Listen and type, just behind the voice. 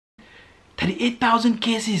38,000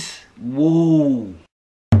 cases. Whoa.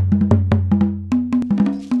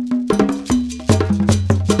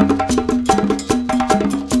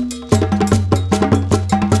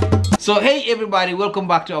 So hey everybody, welcome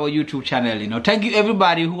back to our YouTube channel. Thank you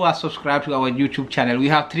everybody who are subscribed to our YouTube channel. We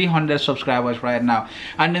have 300 subscribers right now,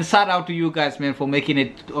 and then shout out to you guys, man, for making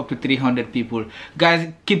it up to 300 people.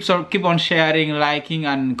 Guys, keep on sharing, liking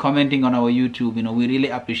and commenting on our YouTube. We really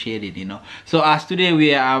appreciate it. So as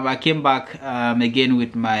today I came back again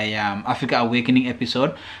with my Africa Awakening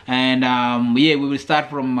episode, and yeah, we will start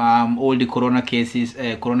from all the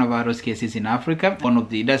coronavirus cases in Africa.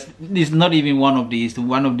 This is not even one of these,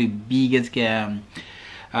 one of the biggest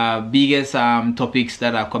topics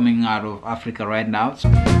that are coming out of Africa right now.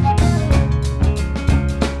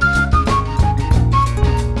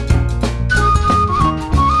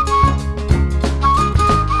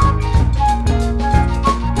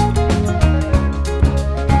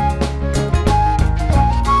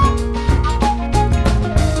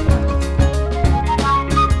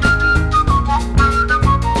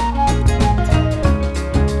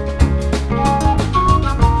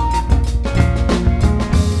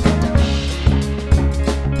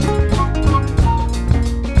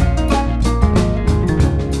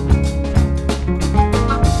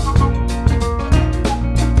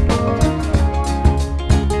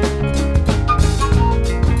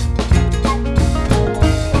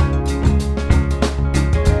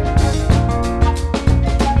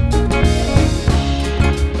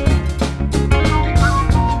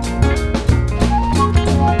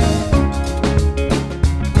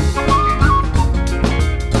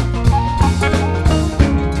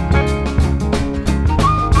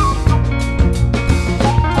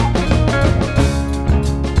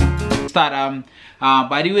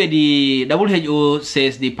 By the way, the WHO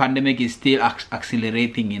says the pandemic is still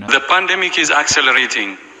accelerating. The pandemic is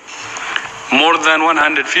accelerating. More than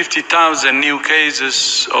 150,000 new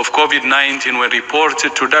cases of COVID-19 were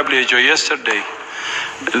reported to WHO yesterday,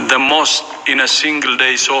 the most in a single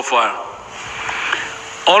day so far.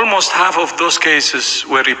 Almost half of those cases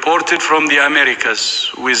were reported from the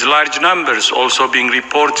Americas, with large numbers also being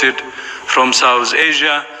reported from South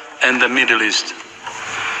Asia and the Middle East.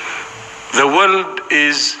 The world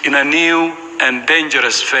is in a new and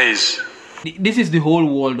dangerous phase. This is the whole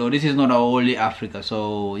world, though. This is not only Africa.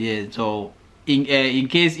 So yeah. So in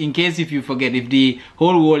case if you forget, if the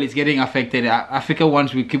whole world is getting affected, Africa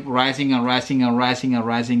wants we keep rising and rising and rising and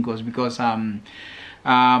rising because I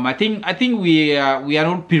think we are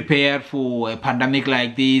not prepared for a pandemic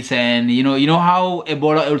like this, and you know how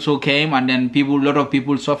Ebola also came, and then a lot of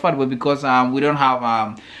people suffered, but because we don't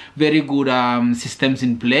have very good systems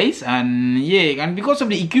in place, and yeah, and because of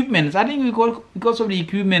the equipment, I think because of the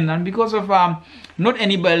equipment, and because of not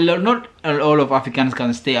all of Africans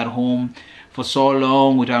can stay at home for so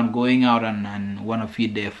long without going out and want to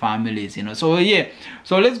feed their families, So yeah,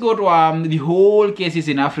 so let's go to the whole cases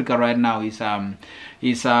in Africa right now is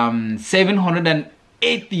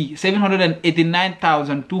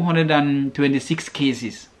 789,226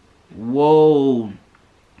 cases. Whoa.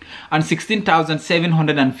 And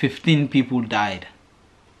 16,715 people died.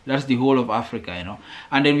 That's the whole of Africa,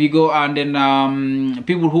 And then we go, and then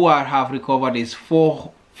people who have recovered is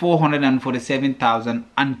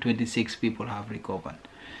 447,026 people have recovered.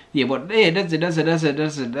 Yeah, but hey, that's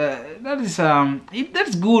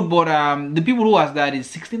good. But the people who has died is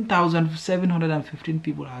 16,715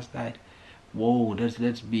 people has died. Whoa,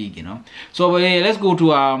 that's big, So let's go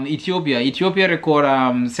to Ethiopia. Ethiopia record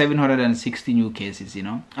 760 new cases,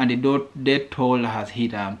 and the death toll has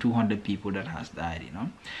hit 200 people that has died,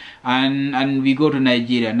 And we go to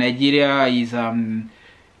Nigeria. Nigeria is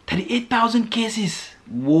 38,000 cases.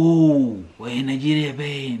 Whoa, hey, Nigeria,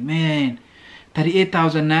 man,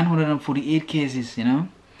 38,948 cases,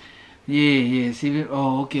 Yeah, see,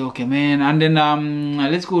 oh, okay, man. And then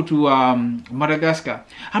let's go to Madagascar.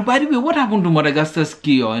 And by the way, what happened to Madagascar's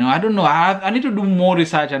cure? I don't know. I need to do more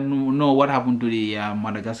research and know what happened to the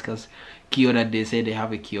Madagascar's cure that they say they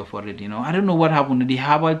have a cure for it. I don't know what happened to the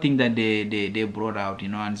herbal thing that they brought out.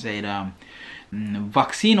 And said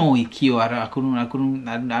vaccine or a cure. I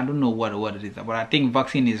don't know what it is, but I think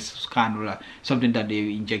vaccine is kind of something that they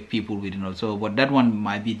inject people with, So, but that one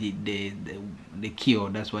might be the cure.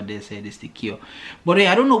 That's what they said is the cure. But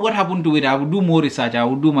I don't know what happened to it. I will do more research. I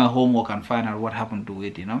will do my homework and find out what happened to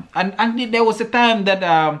it. And there was a time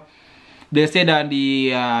that they said that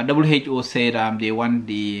the WHO said they want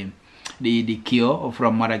the cure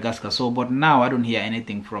from Madagascar. So, but now I don't hear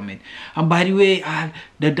anything from it. And by the way,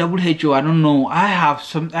 the WHO, I don't know.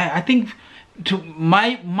 I think to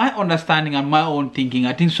my understanding and my own thinking,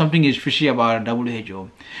 I think something is fishy about WHO.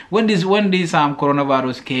 When this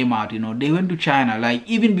coronavirus came out, you know, they went to China, like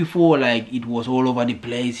even before, like it was all over the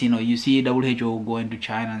place. You know, you see WHO going to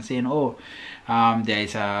China and saying, oh, there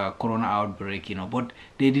is a corona outbreak, you know, but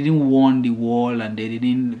they didn't warn the world and they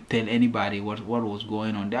didn't tell anybody what was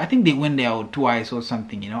going on there. I think they went there twice or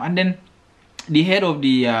something, you know, and then the head of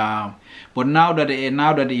the but now that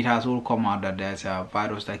it has all come out that there's a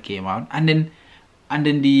virus that came out, and then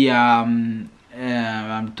the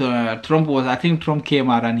Trump was, I think Trump came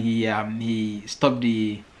out and he stopped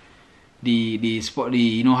the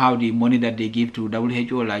you know how the money that they give to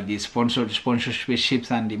WHO, like the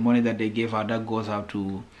sponsorships and the money that they gave out, that goes out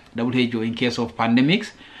to WHO in case of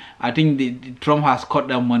pandemics. I think Trump has cut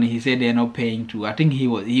that money. He said they're not paying to. I think he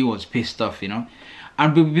was pissed off, you know.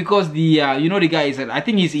 And because the you know, the guy is, I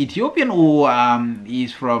think he's Ethiopian or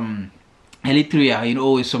he's from Eritrea, you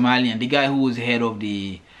know, he's Somalian. The guy who was head of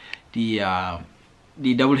the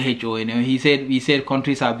WHO, you know, he said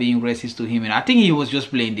countries are being racist to him, and I think he was just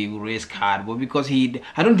playing the race card. But because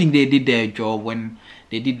I don't think they did their job when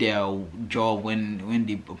the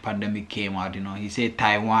pandemic came out, you know. He said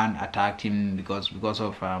Taiwan attacked him because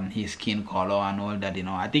of his skin color and all that, you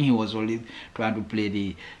know. I think he was only trying to play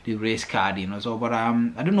the race card, you know. So, but I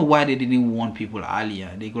don't know why they didn't warn people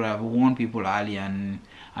earlier. They could have warned people earlier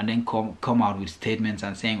and then come out with statements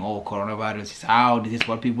and saying, oh, coronavirus is out, this is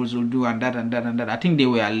what people should do, and that and that and that. I think they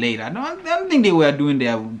were late. I don't think they were doing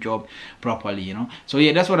their job properly, you know. So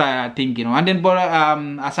yeah, that's what I think, you know. And then, but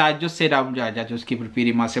as I just said, I just keep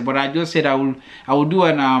repeating myself, but I just said I will do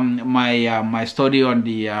an my study on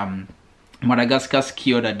the Madagascar's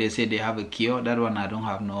cure, that they say they have a cure. That one I don't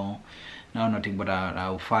have nothing, but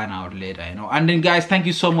I'll find out later, you know. And then, guys, thank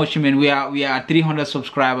you so much, man. We are at 300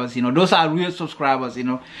 subscribers, you know. Those are real subscribers, you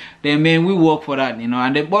know. Then, man, we work for that, you know.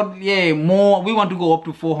 And then, but yeah, more, we want to go up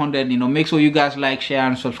to 400, you know. Make sure you guys like, share,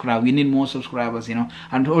 and subscribe. We need more subscribers, you know,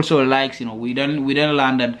 and also likes, you know. We don't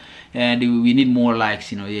learn that we need more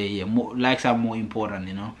likes, you know. Yeah, more likes are more important,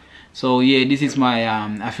 you know. So yeah, this is my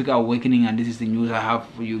Africa Awakening, and this is the news I have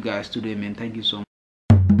for you guys today, man. Thank you so much.